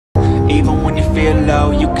Even when you feel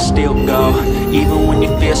low, you can still go. Even when you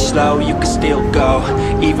feel slow, you can still go.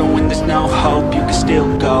 Even when there's no hope, you can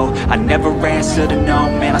still go. I never answer to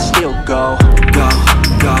no, man, I still go. Go,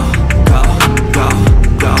 go.